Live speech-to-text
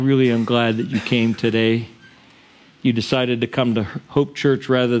Really am glad that you came today. You decided to come to Hope Church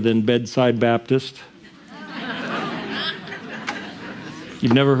rather than Bedside Baptist.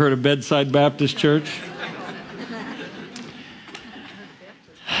 You've never heard of Bedside Baptist Church?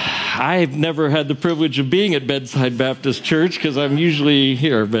 I've never had the privilege of being at Bedside Baptist Church because I'm usually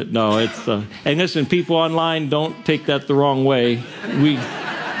here, but no, it's... and listen, people online, don't take that the wrong way.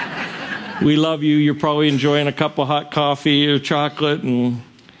 We love you. You're probably enjoying a cup of hot coffee or chocolate, and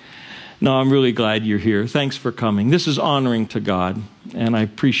no, I'm really glad you're here. Thanks for coming. This is honoring to God, and I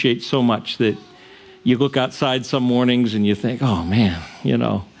appreciate so much that you look outside some mornings and you think, oh man,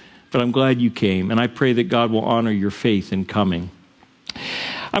 but I'm glad you came, and I pray that God will honor your faith in coming.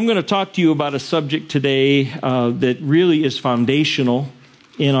 I'm going to talk to you about a subject today that really is foundational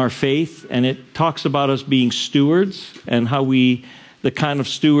in our faith, and it talks about us being stewards and how the kind of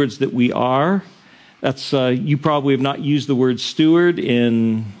stewards that we are. That's you probably have not used the word steward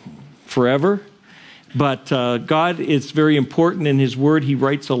in forever, but God is very important in His Word. He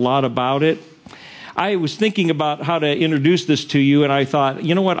writes a lot about it. I was thinking about how to introduce this to you, and I thought,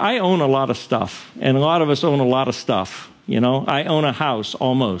 you know what? I own a lot of stuff, and a lot of us own a lot of stuff. I own a house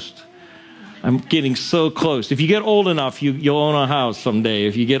almost. I'm getting so close. If you get old enough, you'll own a house someday.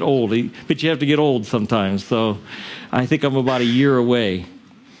 If you get old, but you have to get old sometimes. So I think I'm about a year away.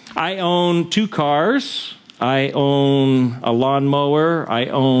 I own 2 cars. I own a lawnmower. I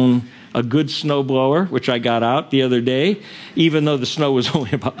own a good snowblower, which I got out the other day, even though the snow was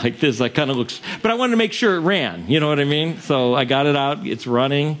only about like this. That kind of looks, but I wanted to make sure it ran. You know what I mean? So I got it out. It's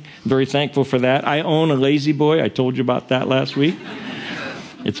running. I'm very thankful for that. I own a Lazy Boy. I told you about that last week.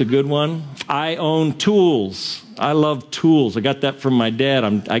 It's a good one. I own tools. I love tools. I got that from my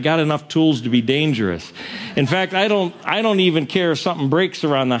dad. I got enough tools to be dangerous. In fact, I don't even care if something breaks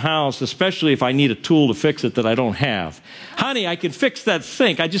around the house, especially if I need a tool to fix it that I don't have. Honey, I can fix that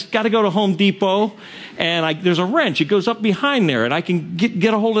sink. I just got to go to Home Depot, and there's a wrench. It goes up behind there, and I can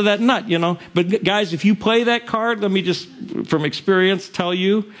get a hold of that nut, But guys, if you play that card, let me just, from experience, tell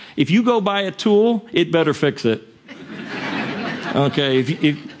you, if you go buy a tool, it better fix it. Okay,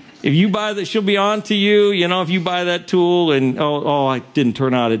 if you buy that, she'll be on to you, if you buy that tool and, it didn't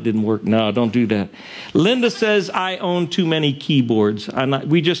turn out, it didn't work. No, don't do that. Linda says, I own too many keyboards.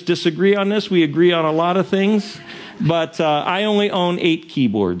 We just disagree on this. We agree on a lot of things, but I only own 8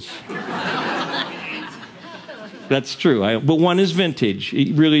 keyboards. That's true. But one is vintage.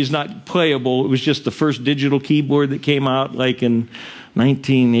 It really is not playable. It was just the first digital keyboard that came out like in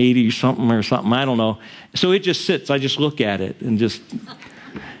 1980 or something. I don't know. So it just sits. I just look at it and just...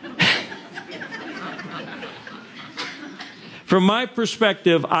 From my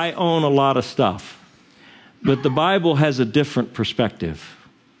perspective, I own a lot of stuff. But the Bible has a different perspective.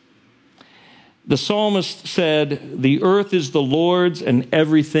 The psalmist said, the earth is the Lord's and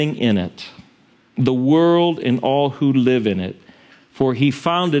everything in it, the world and all who live in it. For He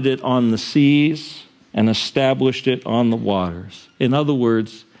founded it on the seas and established it on the waters. In other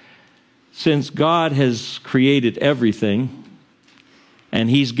words, since God has created everything, and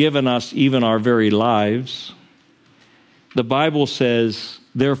He's given us even our very lives, the Bible says,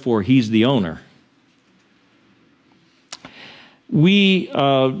 therefore, He's the owner. We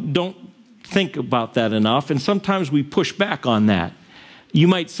don't think about that enough, and sometimes we push back on that. You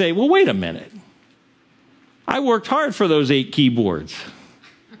might say, well, wait a minute. I worked hard for those 8 keyboards.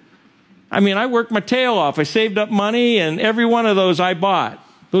 I worked my tail off. I saved up money, and every one of those I bought.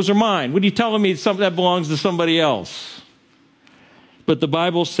 Those are mine. What are you telling me that belongs to somebody else? But the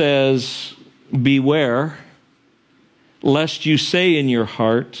Bible says, beware, lest you say in your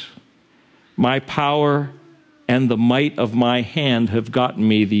heart, my power and the might of my hand have gotten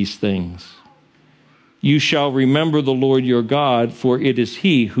me these things. You shall remember the Lord your God, for it is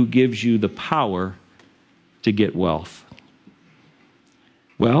He who gives you the power to get wealth.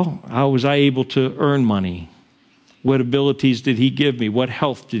 Well, how was I able to earn money? What abilities did He give me? What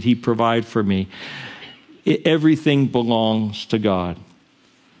health did He provide for me? Everything belongs to God.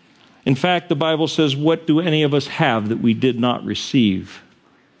 In fact, the Bible says, what do any of us have that we did not receive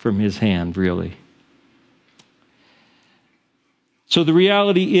from His hand, really? So the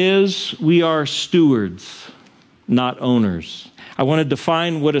reality is we are stewards, not owners. I want to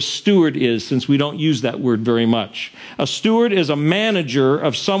define what a steward is, since we don't use that word very much. A steward is a manager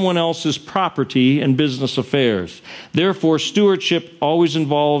of someone else's property and business affairs. Therefore, stewardship always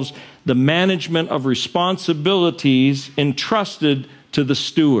involves the management of responsibilities entrusted to the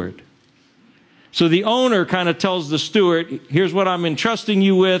steward. So the owner kind of tells the steward, here's what I'm entrusting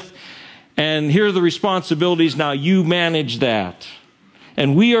you with, and here are the responsibilities. Now you manage that.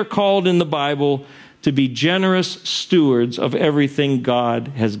 And we are called in the Bible to be generous stewards of everything God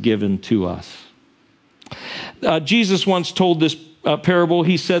has given to us. Jesus once told this parable.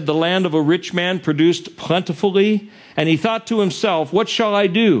 He said, the land of a rich man produced plentifully, and he thought to himself, what shall I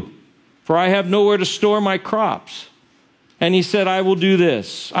do? For I have nowhere to store my crops. And he said, I will do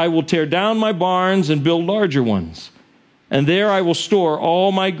this. I will tear down my barns and build larger ones. And there I will store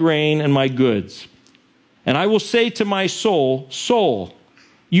all my grain and my goods. And I will say to my soul, soul,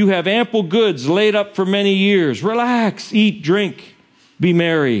 you have ample goods laid up for many years. Relax, eat, drink, be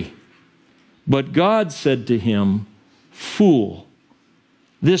merry. But God said to him, fool,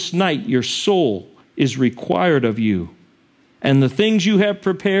 this night your soul is required of you. And the things you have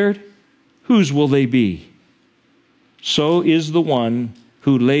prepared, whose will they be? So is the one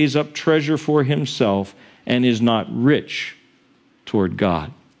who lays up treasure for himself and is not rich toward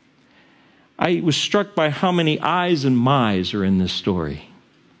God. I was struck by how many I's and my's are in this story.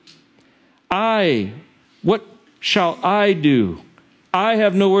 What shall I do? I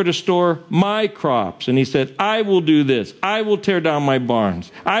have nowhere to store my crops. And he said, I will do this. I will tear down my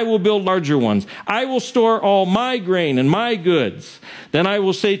barns. I will build larger ones. I will store all my grain and my goods. Then I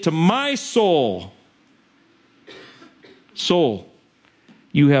will say to my soul, soul,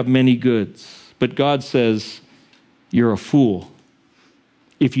 you have many goods. But God says, you're a fool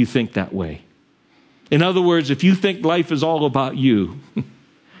if you think that way. In other words, if you think life is all about you,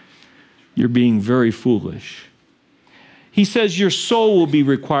 you're being very foolish. He says your soul will be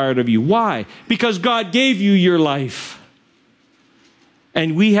required of you. Why? Because God gave you your life.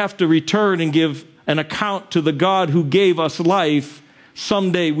 And we have to return and give an account to the God who gave us life.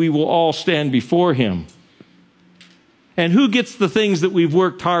 Someday we will all stand before him. And who gets the things that we've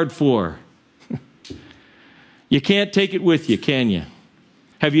worked hard for? You can't take it with you, can you?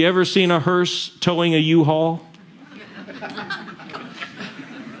 Have you ever seen a hearse towing a U-Haul?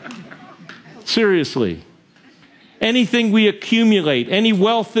 Seriously. Anything we accumulate, any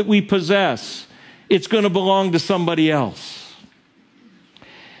wealth that we possess, it's going to belong to somebody else.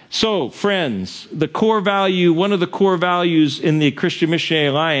 So, friends, the core value, one of the core values in the Christian Missionary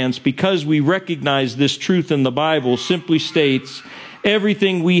Alliance, because we recognize this truth in the Bible, simply states,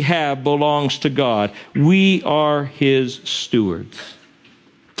 everything we have belongs to God. We are his stewards.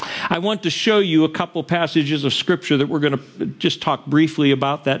 I want to show you a couple passages of Scripture that we're going to just talk briefly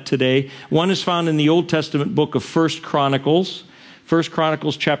about that today. One is found in the Old Testament book of 1 Chronicles, 1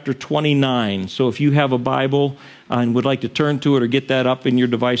 Chronicles chapter 29. So if you have a Bible and would like to turn to it or get that up in your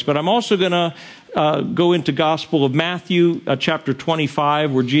device. But I'm also going to go into Gospel of Matthew chapter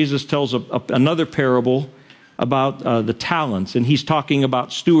 25, where Jesus tells another parable about the talents, and he's talking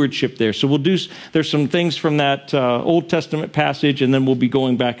about stewardship there. So there's some things from that Old Testament passage, and then we'll be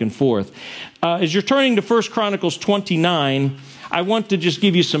going back and forth. As you're turning to 1 Chronicles 29, I want to just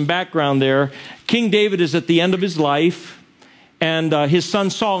give you some background there. King David is at the end of his life, and his son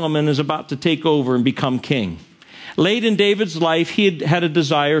Solomon is about to take over and become king. Late in David's life, he had a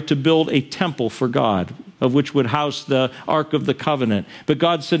desire to build a temple for God, of which would house the Ark of the Covenant. But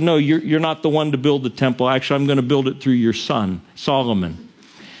God said, no, you're not the one to build the temple. Actually, I'm going to build it through your son, Solomon.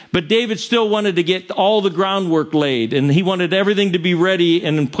 But David still wanted to get all the groundwork laid, and he wanted everything to be ready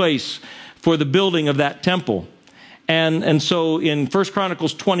and in place for the building of that temple. And so in 1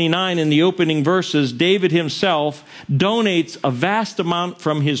 Chronicles 29, in the opening verses, David himself donates a vast amount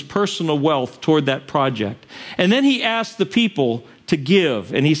from his personal wealth toward that project. And then he asks the people to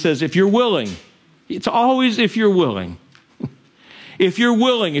give. And he says, if you're willing, it's always if you're willing. If you're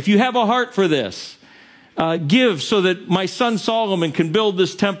willing, if you have a heart for this, give so that my son Solomon can build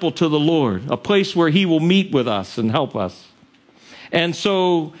this temple to the Lord, a place where he will meet with us and help us. And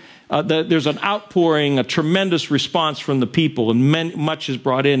so there's an outpouring, a tremendous response from the people, and much is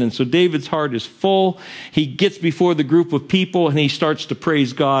brought in. And so David's heart is full. He gets before the group of people, and he starts to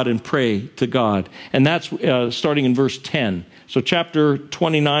praise God and pray to God. And that's starting in verse 10. So chapter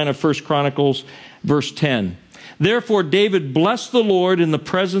 29 of 1 Chronicles, verse 10. Therefore David blessed the Lord in the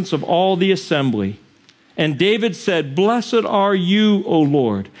presence of all the assembly. And David said, blessed are you, O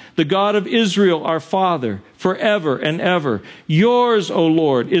Lord, the God of Israel, our Father, forever and ever. Yours, O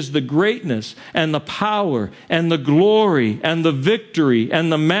Lord, is the greatness and the power and the glory and the victory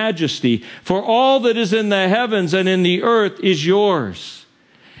and the majesty. For all that is in the heavens and in the earth is yours.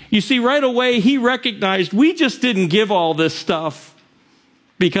 You see, right away, he recognized we just didn't give all this stuff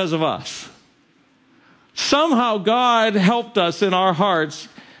because of us. Somehow God helped us in our hearts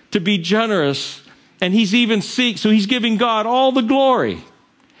to be generous. And he's even so he's giving God all the glory.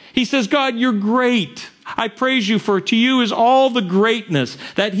 He says, God, you're great. I praise you, for to you is all the greatness.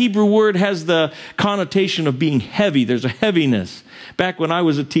 That Hebrew word has the connotation of being heavy. There's a heaviness. Back when I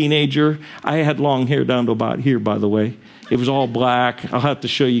was a teenager, I had long hair down to about here, by the way. It was all black. I'll have to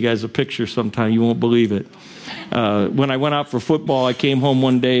show you guys a picture sometime. You won't believe it. When I went out for football, I came home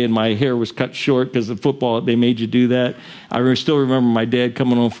one day and my hair was cut short because of football, they made you do that. I still remember my dad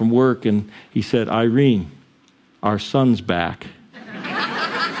coming home from work and he said, "Irene, our son's back."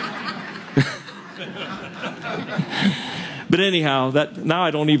 But anyhow, now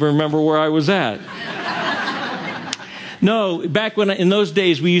I don't even remember where I was at. No, back in those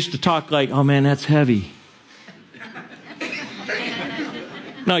days, we used to talk like, "Oh man, that's heavy."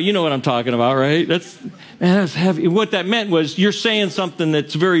 No, you know what I'm talking about, right? That's heavy. What that meant was you're saying something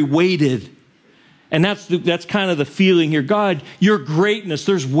that's very weighted. And that's kind of the feeling here. God, your greatness,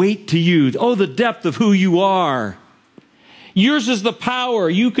 there's weight to you. Oh, the depth of who you are. Yours is the power.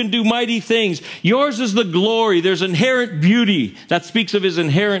 You can do mighty things. Yours is the glory. There's inherent beauty. That speaks of his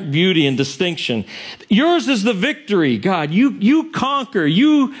inherent beauty and distinction. Yours is the victory. God, you conquer.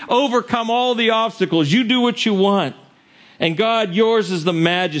 You overcome all the obstacles. You do what you want. And God, yours is the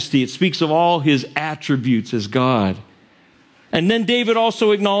majesty. It speaks of all his attributes as God. And then David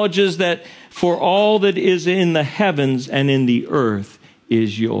also acknowledges that for all that is in the heavens and in the earth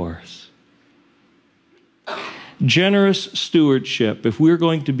is yours. Generous stewardship, if we're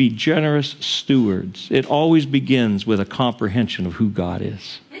going to be generous stewards, it always begins with a comprehension of who God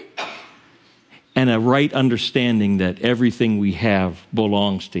is. And a right understanding that everything we have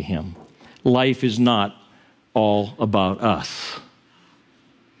belongs to him. Life is not all about us.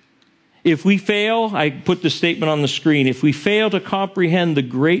 If we fail, I put the statement on the screen, if we fail to comprehend the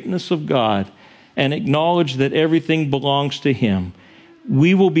greatness of God and acknowledge that everything belongs to him,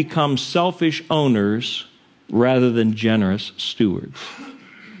 we will become selfish owners rather than generous stewards.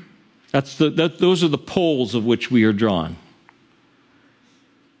 Those are the poles of which we are drawn.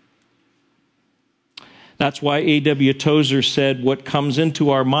 That's why A.W. Tozer said, what comes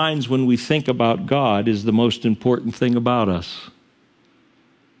into our minds when we think about God is the most important thing about us.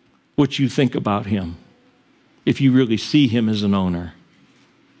 What you think about him, if you really see him as an owner.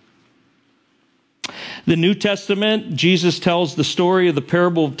 The New Testament, Jesus tells the story of the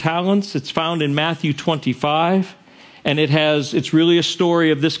parable of talents. It's found in Matthew 25, and it's really a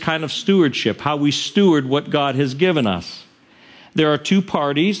story of this kind of stewardship, how we steward what God has given us. There are two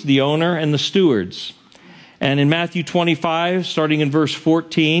parties, the owner and the stewards. And in Matthew 25, starting in verse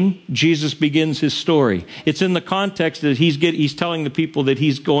 14, Jesus begins his story. It's in the context that he's telling the people that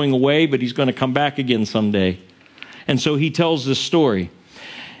he's going away, but he's going to come back again someday. And so he tells this story.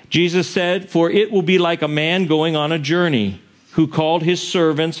 Jesus said, "For it will be like a man going on a journey, who called his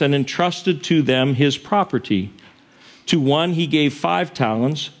servants and entrusted to them his property. To one he gave 5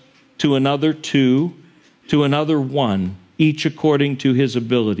 talents, to another 2, to another 1, each according to his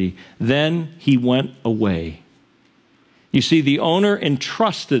ability. Then he went away." You see, the owner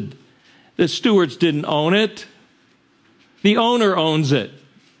entrusted. The stewards didn't own it. The owner owns it,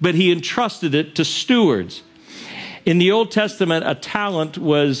 but he entrusted it to stewards. In the Old Testament, a talent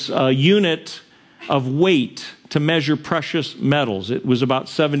was a unit of weight to measure precious metals. It was about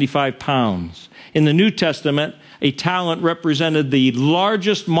 75 pounds. In the New Testament, a talent represented the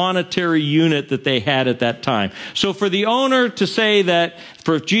largest monetary unit that they had at that time. So for Jesus to say that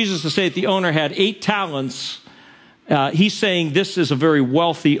the owner had 8 talents, he's saying this is a very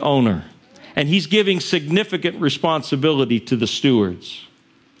wealthy owner. And he's giving significant responsibility to the stewards.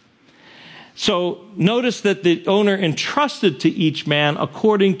 So notice that the owner entrusted to each man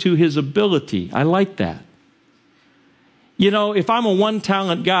according to his ability. I like that. You know, if I'm a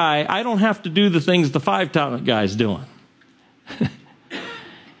 1-talent guy, I don't have to do the things the 5-talent guy's doing.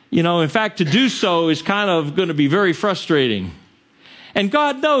 You know, in fact, to do so is kind of going to be very frustrating. And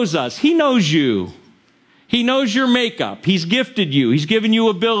God knows us. He knows you. He knows your makeup. He's gifted you. He's given you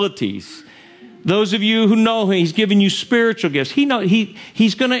abilities. Those of you who know him, he's given you spiritual gifts. He's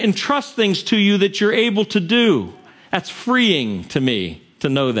going to entrust things to you that you're able to do. That's freeing to me to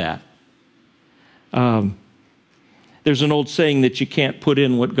know that. There's an old saying that you can't put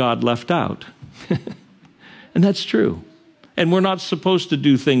in what God left out. And that's true. And we're not supposed to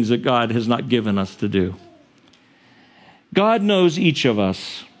do things that God has not given us to do. God knows each of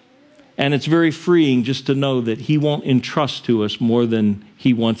us. And it's very freeing just to know that he won't entrust to us more than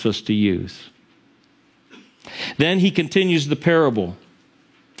he wants us to use. Then he continues the parable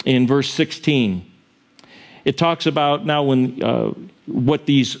in verse 16. It talks about now what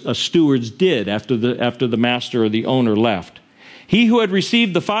these stewards did after the master or the owner left. He who had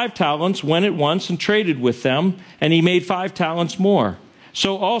received the 5 talents went at once and traded with them, and he made 5 talents more.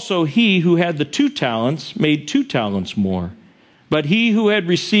 So also he who had the 2 talents made 2 talents more. But he who had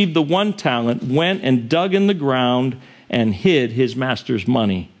received the 1 talent went and dug in the ground and hid his master's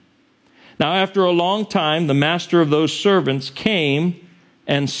money. Now after a long time, the master of those servants came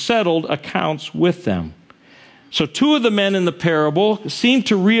and settled accounts with them. So 2 of the men in the parable seem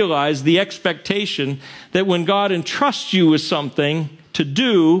to realize the expectation that when God entrusts you with something to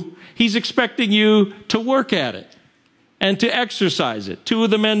do, he's expecting you to work at it and to exercise it. 2 of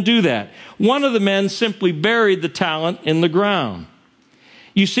the men do that. One of the men simply buried the talent in the ground.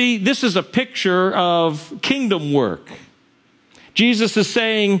 You see, this is a picture of kingdom work. Jesus is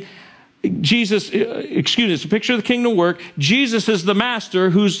saying, it's a picture of the kingdom work. Jesus is the master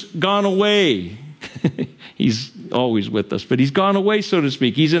who's gone away. He's always with us, but he's gone away, so to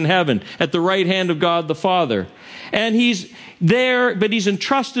speak. He's in heaven at the right hand of God the Father. And he's there, but he's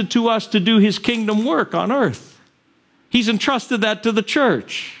entrusted to us to do his kingdom work on earth. He's entrusted that to the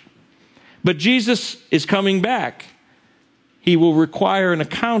church. But Jesus is coming back. He will require an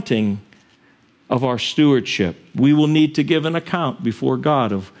accounting of our stewardship. We will need to give an account before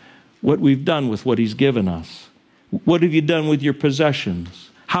God of what we've done with what he's given us. What have you done with your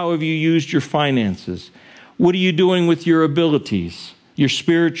possessions? How have you used your finances? What are you doing with your abilities, your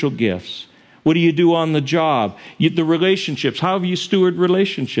spiritual gifts? What do you do on the job? The relationships. How have you stewarded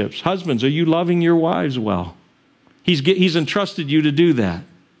relationships? Husbands, are you loving your wives well? He's entrusted you to do that.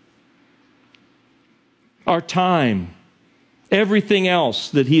 Our time. Everything else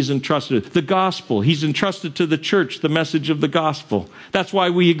that he's entrusted. The gospel. He's entrusted to the church the message of the gospel. That's why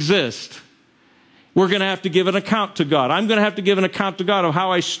we exist. We're going to have to give an account to God. I'm going to have to give an account to God of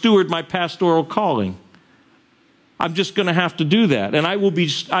how I steward my pastoral calling. I'm just going to have to do that. And I will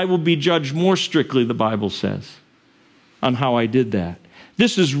be judged more strictly, the Bible says, on how I did that.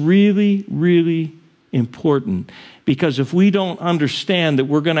 This is really, really important, because if we don't understand that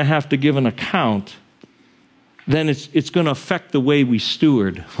we're going to have to give an account, then it's going to affect the way we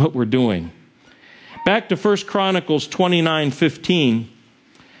steward what we're doing. Back to 1 Chronicles 29:15.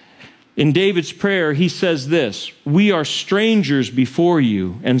 In David's prayer, he says this: "We are strangers before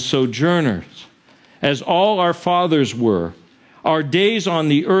you and sojourners, as all our fathers were. Our days on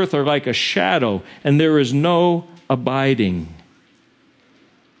the earth are like a shadow, and there is no abiding."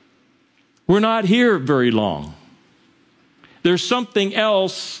 We're not here very long. There's something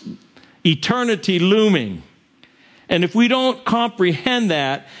else, eternity looming. And if we don't comprehend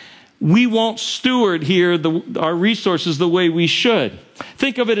that, we won't steward here our resources the way we should.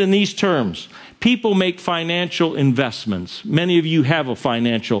 Think of it in these terms. People make financial investments. Many of you have a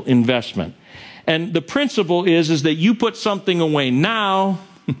financial investment. And the principle is that you put something away now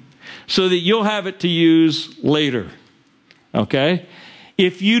so that you'll have it to use later. Okay?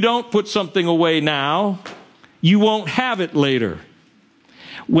 If you don't put something away now, you won't have it later.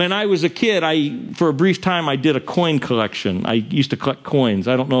 When I was a kid, for a brief time, I did a coin collection. I used to collect coins.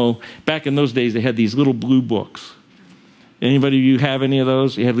 I don't know, back in those days, they had these little blue books. Anybody of you have any of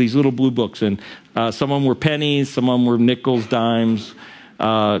those? You have these little blue books, and some of them were pennies, some of them were nickels, dimes,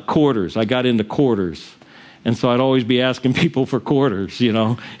 quarters. I got into quarters. And so I'd always be asking people for quarters, you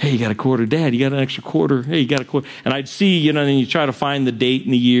know. Hey, you got a quarter? Dad, you got an extra quarter? Hey, you got a quarter? And I'd see, you know, and then you try to find the date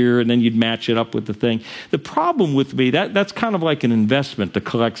and the year, and then you'd match it up with the thing. The problem with me, that's kind of like an investment to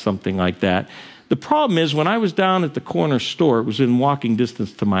collect something like that. The problem is when I was down at the corner store, it was in walking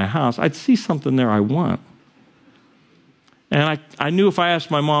distance to my house, I'd see something there I want. And I knew if I asked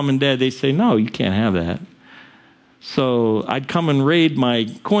my mom and dad, they'd say, no, you can't have that. So I'd come and raid my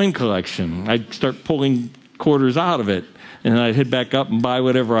coin collection. I'd start pulling quarters out of it, and I'd head back up and buy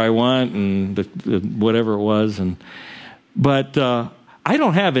whatever I want and whatever it was. But I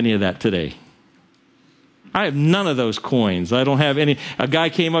don't have any of that today. I have none of those coins. I don't have any. A guy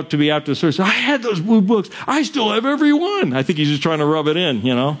came up to me after the service and said, I had those blue books. I still have every one. I think he's just trying to rub it in,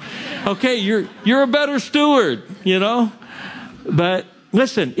 you know. Okay, you're a better steward, you know. But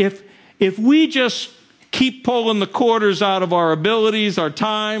listen, if we just keep pulling the quarters out of our abilities, our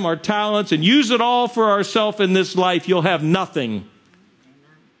time, our talents, and use it all for ourselves in this life, you'll have nothing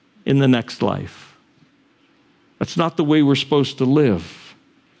in the next life. That's not the way we're supposed to live.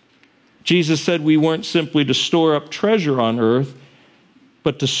 Jesus said we weren't simply to store up treasure on earth,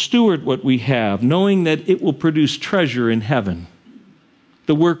 but to steward what we have, knowing that it will produce treasure in heaven.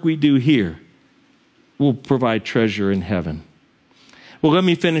 The work we do here will provide treasure in heaven. Well, let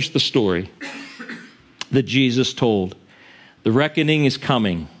me finish the story that Jesus told. The reckoning is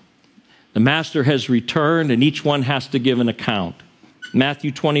coming. The master has returned, and each one has to give an account.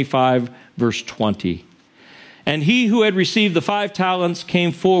 Matthew 25, verse 20. And he who had received the 5 talents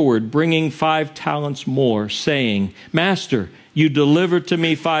came forward, bringing 5 talents more, saying, Master, you delivered to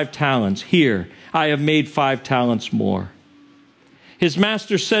me 5 talents. Here, I have made 5 talents more. His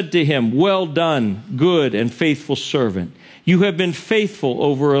master said to him, Well done, good and faithful servant. You have been faithful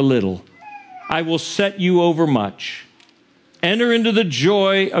over a little. I will set you over much. Enter into the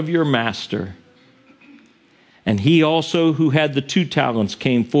joy of your master. And he also who had the 2 talents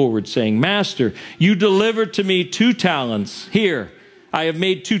came forward, saying, Master, you delivered to me 2 talents. Here, I have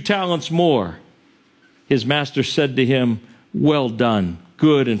made 2 talents more. His master said to him, Well done,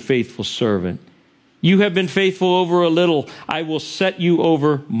 good and faithful servant. You have been faithful over a little. I will set you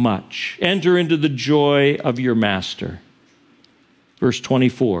over much. Enter into the joy of your master. Verse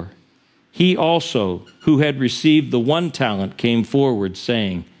 24. He also who had received the 1 talent came forward,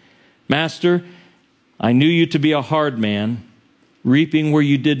 saying, Master, I knew you to be a hard man, reaping where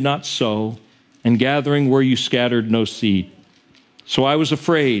you did not sow, and gathering where you scattered no seed. So I was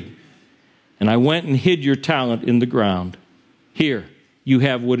afraid, and I went and hid your talent in the ground. Here, you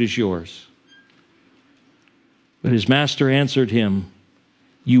have what is yours. But his master answered him,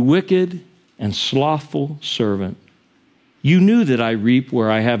 You wicked and slothful servant. You knew that I reap where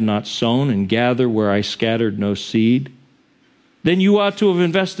I have not sown and gather where I scattered no seed. Then you ought to have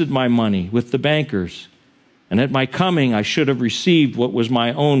invested my money with the bankers, and at my coming I should have received what was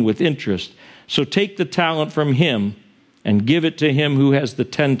my own with interest. So take the talent from him and give it to him who has the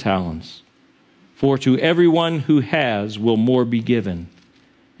 10 talents. For to everyone who has will more be given,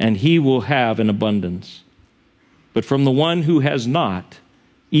 and he will have an abundance. But from the one who has not,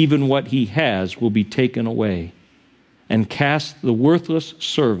 even what he has will be taken away. And cast the worthless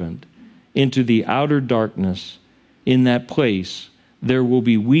servant into the outer darkness. In that place there will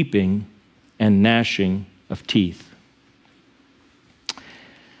be weeping and gnashing of teeth.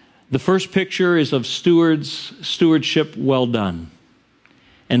 The first picture is of stewardship well done.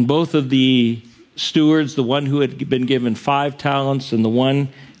 And both of the stewards, the one who had been given 5 talents and the one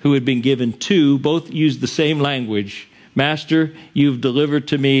who had been given 2, both used the same language. Master, you've delivered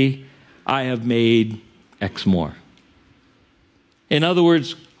to me, I have made X more. In other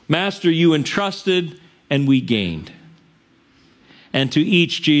words, Master, you entrusted and we gained. And to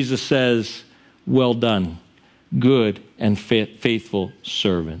each Jesus says, Well done, good and faithful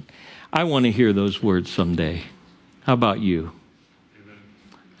servant. I want to hear those words someday. How about you? Amen.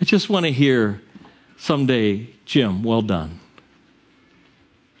 I just want to hear someday, Jim, well done.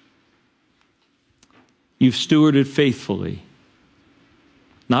 You've stewarded faithfully,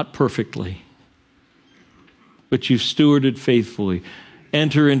 not perfectly, but you've stewarded faithfully.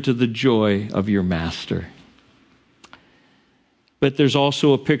 Enter into the joy of your master. But there's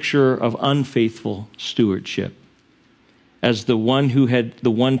also a picture of unfaithful stewardship, as the one who had the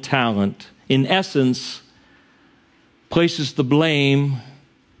 1 talent, in essence, places the blame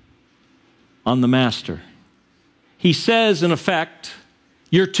on the master. He says, in effect,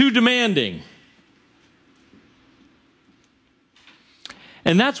 you're too demanding.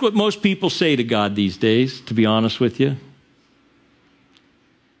 And that's what most people say to God these days, to be honest with you.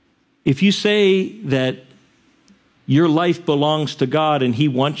 If you say that your life belongs to God and he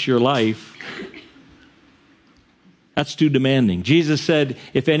wants your life, that's too demanding. Jesus said,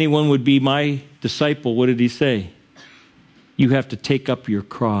 if anyone would be my disciple, what did he say? You have to take up your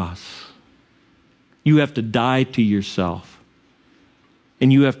cross. You have to die to yourself.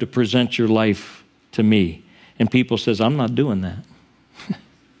 And you have to present your life to me. And people says, I'm not doing that.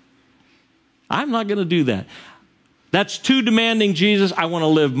 I'm not going to do that. That's too demanding, Jesus. I want to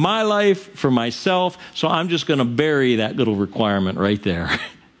live my life for myself, so I'm just going to bury that little requirement right there.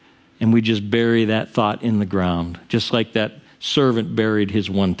 And we just bury that thought in the ground, just like that servant buried his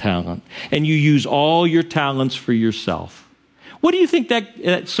 1 talent. And you use all your talents for yourself. What do you think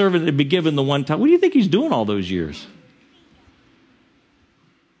that servant had been given the 1 talent? What do you think he's doing all those years?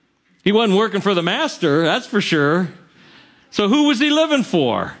 He wasn't working for the master, that's for sure. So who was he living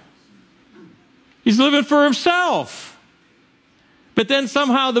for? He's living for himself. But then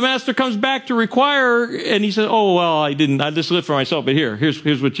somehow the master comes back to require, and he says, oh, well, I just lived for myself, but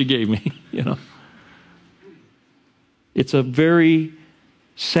here's what you gave me. You know, it's a very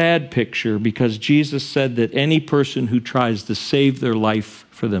sad picture, because Jesus said that any person who tries to save their life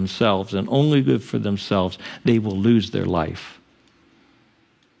for themselves and only live for themselves, they will lose their life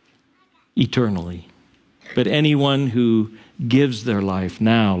eternally. But anyone who gives their life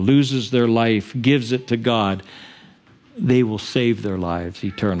now, loses their life, gives it to God, they will save their lives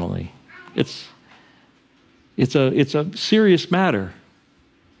eternally. It's a serious matter.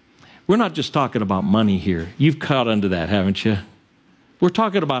 We're not just talking about money here. You've caught onto that, haven't you? We're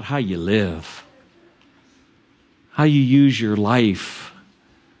talking about how you live. how you use your life,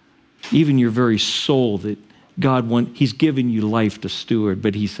 even your very soul that He's given you life to steward,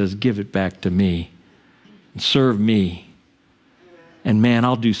 but he says, give it back to me and serve me. And man,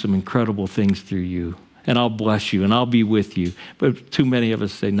 I'll do some incredible things through you, and I'll bless you, and I'll be with you. But too many of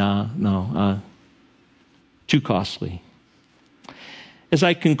us say, no, too costly. As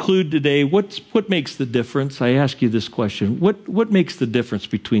I conclude today, what makes the difference? I ask you this question. What makes the difference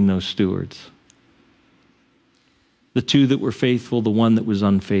between those stewards? The two that were faithful, the one that was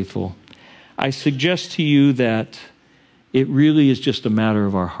unfaithful. I suggest to you that it really is just a matter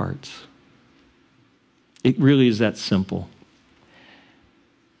of our hearts. It really is that simple.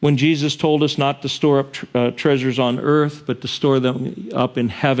 When Jesus told us not to store up treasures on earth, but to store them up in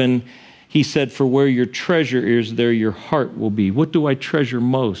heaven, he said, for where your treasure is, there your heart will be. What do I treasure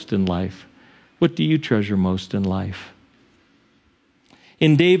most in life? What do you treasure most in life?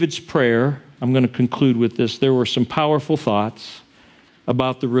 In David's prayer, I'm going to conclude with this, there were some powerful thoughts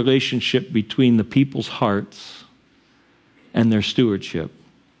about the relationship between the people's hearts and their stewardship.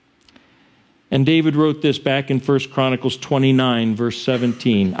 And David wrote this back in 1 Chronicles 29, verse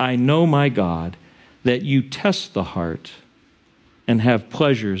 17. I know, my God, that you test the heart and have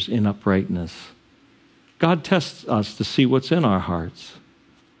pleasures in uprightness. God tests us to see what's in our hearts.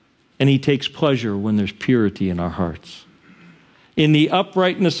 And he takes pleasure when there's purity in our hearts. In the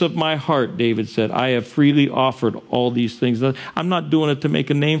uprightness of my heart, David said, I have freely offered all these things. I'm not doing it to make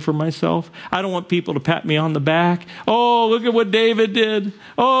a name for myself. I don't want people to pat me on the back. Oh, look at what David did.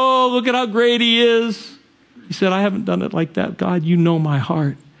 Oh, look at how great he is. He said, I haven't done it like that. God, you know my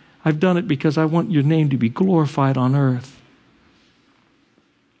heart. I've done it because I want your name to be glorified on earth.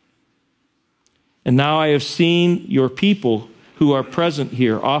 And now I have seen your people who are present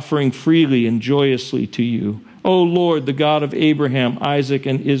here offering freely and joyously to you. O Lord, the God of Abraham, Isaac,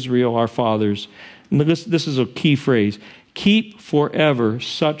 and Israel, our fathers. And this is a key phrase. Keep forever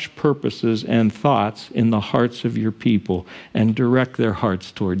such purposes and thoughts in the hearts of your people and direct their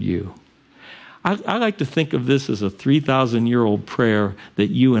hearts toward you. I like to think of this as a 3,000-year-old prayer that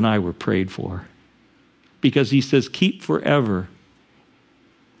you and I were prayed for. Because he says, keep forever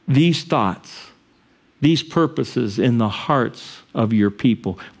these thoughts, these purposes in the hearts of your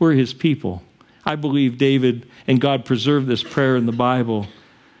people. We're his people. I believe David and God preserved this prayer in the Bible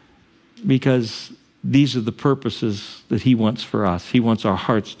because these are the purposes that he wants for us. He wants our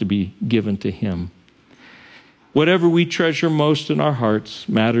hearts to be given to him. Whatever we treasure most in our hearts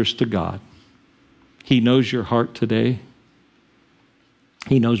matters to God. He knows your heart today.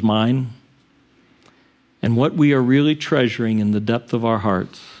 He knows mine. And what we are really treasuring in the depth of our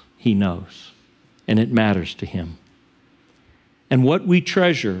hearts, he knows. And it matters to him. And what we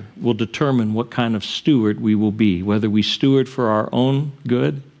treasure will determine what kind of steward we will be, whether we steward for our own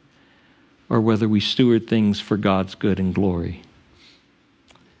good or whether we steward things for God's good and glory.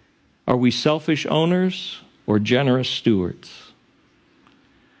 Are we selfish owners or generous stewards?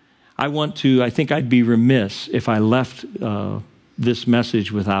 I think I'd be remiss if I left this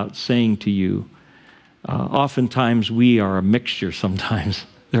message without saying to you, oftentimes we are a mixture sometimes.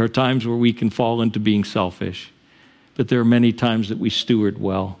 There are times where we can fall into being selfish. But there are many times that we steward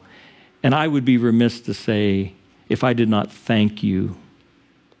well. And I would be remiss to say, if I did not thank you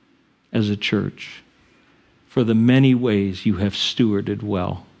as a church for the many ways you have stewarded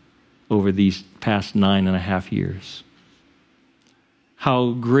well over these past 9.5 years.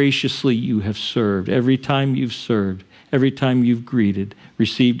 How graciously you have served. Every time you've served, every time you've greeted,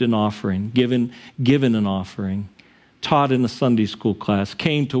 received an offering, given an offering, taught in a Sunday school class,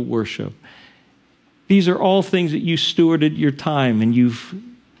 came to worship. These are all things that you stewarded your time, and you've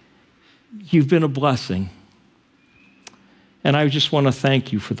been a blessing. And I just want to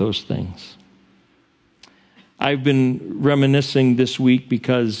thank you for those things. I've been reminiscing this week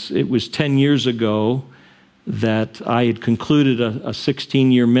because it was 10 years ago that I had concluded a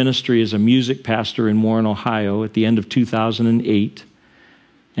 16-year ministry as a music pastor in Warren, Ohio at the end of 2008.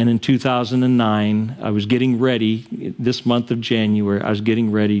 And in 2009, I was getting ready, this month of January, I was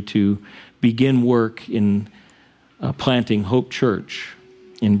getting ready to begin work in planting Hope Church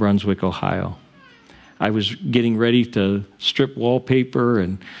in Brunswick, Ohio. I was getting ready to strip wallpaper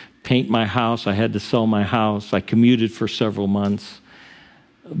and paint my house. I had to sell my house. I commuted for several months.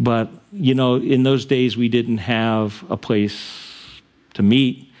 But, in those days, we didn't have a place to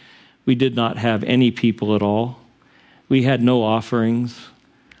meet. We did not have any people at all. We had no offerings.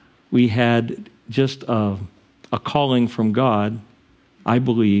 We had just a calling from God, I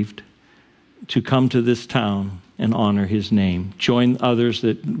believed, to come to this town and honor his name. Join others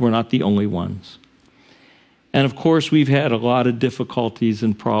that were not the only ones. And of course, we've had a lot of difficulties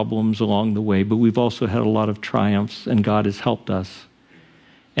and problems along the way, but we've also had a lot of triumphs, and God has helped us.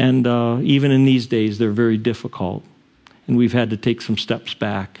 And even in these days, they're very difficult, and we've had to take some steps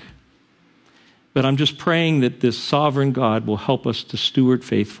back. But I'm just praying that this sovereign God will help us to steward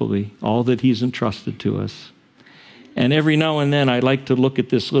faithfully all that he's entrusted to us. And every now and then, I like to look at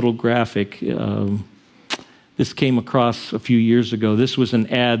this little graphic. This came across a few years ago. This was an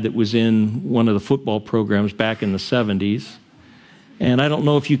ad that was in one of the football programs back in the 70s. And I don't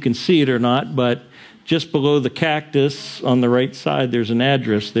know if you can see it or not, but just below the cactus on the right side, there's an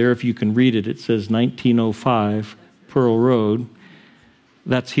address there. If you can read it, it says 1905 Pearl Road.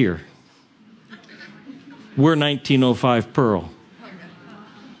 That's here. We're 1905 Pearl.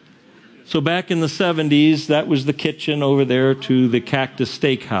 So back in the 70s, that was the kitchen over there to the Cactus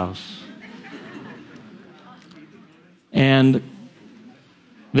Steakhouse. And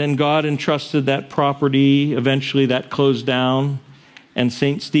then God entrusted that property. Eventually that closed down, and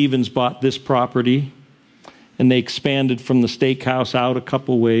St. Stephen's bought this property, and they expanded from the steakhouse out a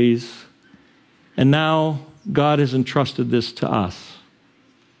couple ways. And now God has entrusted this to us.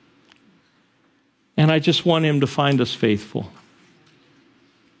 And I just want him to find us faithful.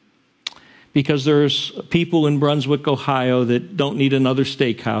 Because there's people in Brunswick, Ohio that don't need another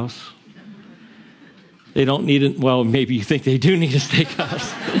steakhouse. They don't need it. Well, maybe you think they do need a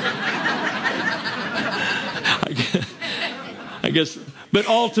steakhouse. I guess. But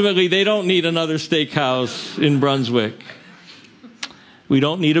ultimately, they don't need another steakhouse in Brunswick. We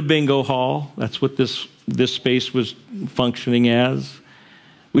don't need a bingo hall. That's what this space was functioning as.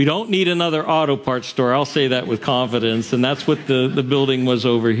 We don't need another auto parts store. I'll say that with confidence. And that's what the building was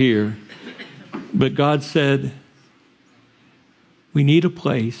over here. But God said, we need a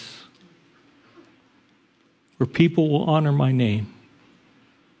place where people will honor my name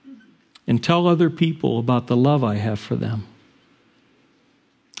and tell other people about the love I have for them.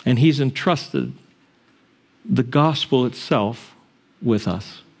 And he's entrusted the gospel itself with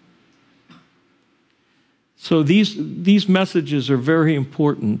us. So these messages are very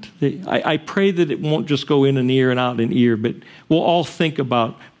important. I pray that it won't just go in an ear and out an ear, but we'll all think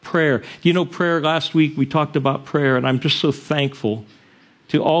about prayer. You know, prayer, last week we talked about prayer, and I'm just so thankful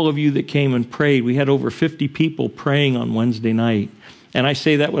to all of you that came and prayed. We had over 50 people praying on Wednesday night. And I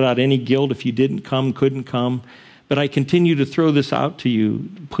say that without any guilt. If you didn't come, couldn't come. But I continue to throw this out to you.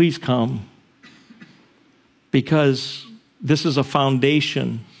 Please come. Because this is a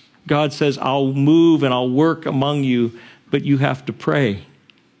foundation. God says, I'll move and I'll work among you, but you have to pray.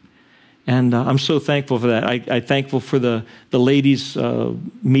 And I'm so thankful for that. I'm thankful for the ladies'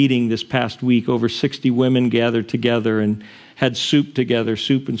 meeting this past week. Over 60 women gathered together and had soup together,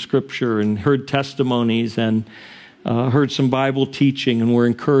 soup and scripture, and heard testimonies and heard some Bible teaching, and were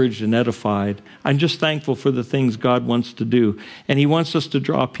encouraged and edified. I'm just thankful for the things God wants to do. And he wants us to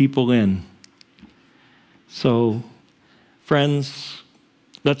draw people in. So, friends,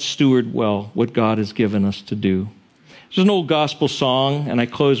 let's steward well what God has given us to do. There's an old gospel song, and I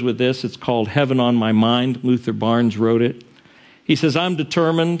close with this. It's called Heaven on My Mind. Luther Barnes wrote it. He says, I'm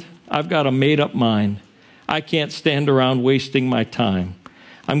determined. I've got a made-up mind. I can't stand around wasting my time.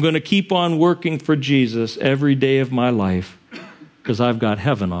 I'm going to keep on working for Jesus every day of my life because I've got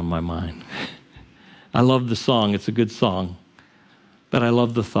heaven on my mind. I love the song. It's a good song. But I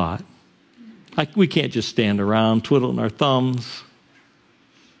love the thought. We can't just stand around twiddling our thumbs.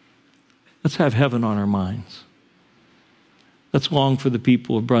 Let's have heaven on our minds. Let's long for the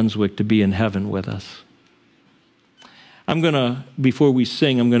people of Brunswick to be in heaven with us. Before we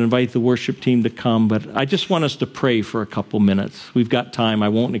sing, I'm going to invite the worship team to come, but I just want us to pray for a couple minutes. We've got time. I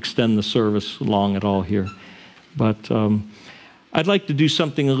won't extend the service long at all here. But I'd like to do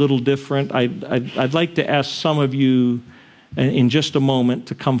something a little different. I'd like to ask some of you in just a moment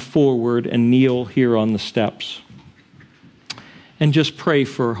to come forward and kneel here on the steps and just pray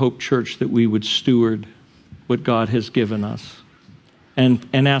for Hope Church that we would steward what God has given us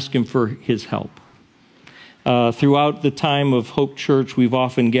and ask him for his help. Throughout the time of Hope Church, we've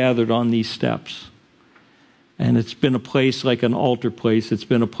often gathered on these steps. And it's been a place like an altar place. It's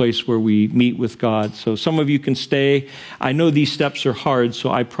been a place where we meet with God. So some of you can stay. I know these steps are hard, so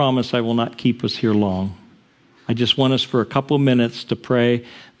I promise I will not keep us here long. I just want us for a couple of minutes to pray.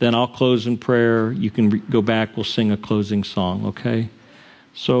 Then I'll close in prayer. You can go back. We'll sing a closing song, okay?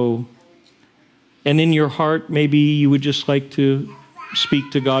 So, and in your heart, maybe you would just like to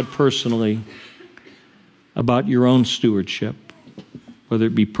speak to God personally about your own stewardship, whether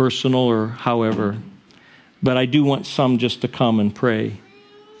it be personal or however. But I do want some just to come and pray.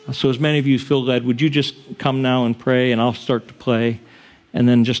 So as many of you feel led, would you just come now and pray, and I'll start to play, and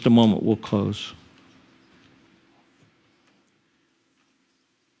then in just a moment we'll close.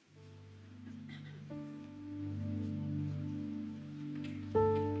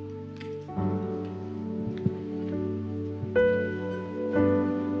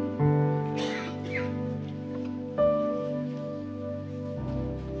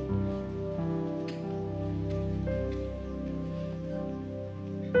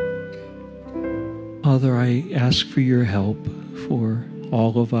 Father, I ask for your help for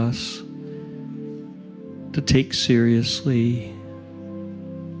all of us to take seriously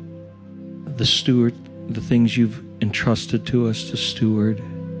the things you've entrusted to us to steward.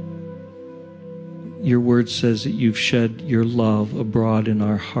 Your word says that you've shed your love abroad in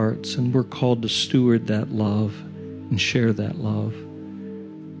our hearts, and we're called to steward that love and share that love.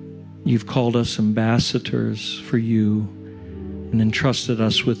 You've called us ambassadors for you and entrusted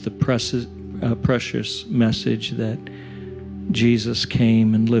us with the precious message that Jesus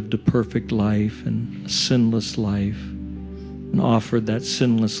came and lived a perfect life and a sinless life and offered that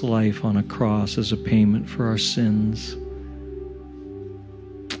sinless life on a cross as a payment for our sins.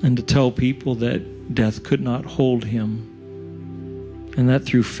 And to tell people that death could not hold him, and that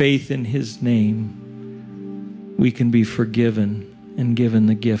through faith in his name, we can be forgiven and given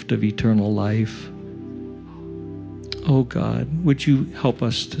the gift of eternal life. Oh God, would you help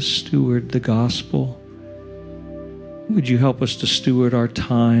us to steward the gospel? Would you help us to steward our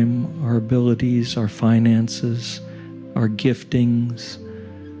time, our abilities, our finances, our giftings?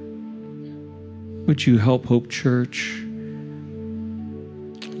 Would you help Hope Church?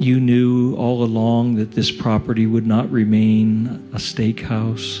 You knew all along that this property would not remain a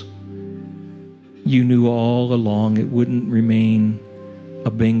steakhouse. You knew all along it wouldn't remain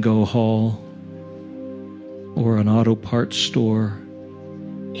a bingo hall or an auto parts store.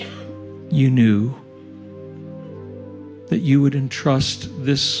 You knew that you would entrust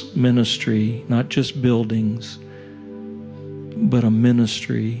this ministry, not just buildings, but a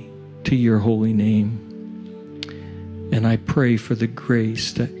ministry to your holy name. And I pray for the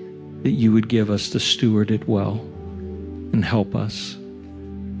grace that you would give us to steward it well and help us.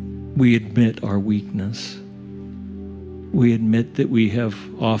 We admit our weakness. We admit that we have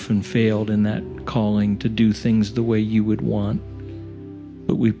often failed in that calling to do things the way you would want.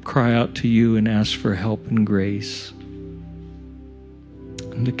 But we cry out to you and ask for help and grace,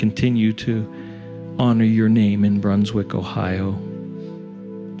 and to continue to honor your name in Brunswick, Ohio.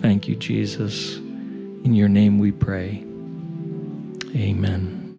 Thank you, Jesus. In your name we pray. Amen.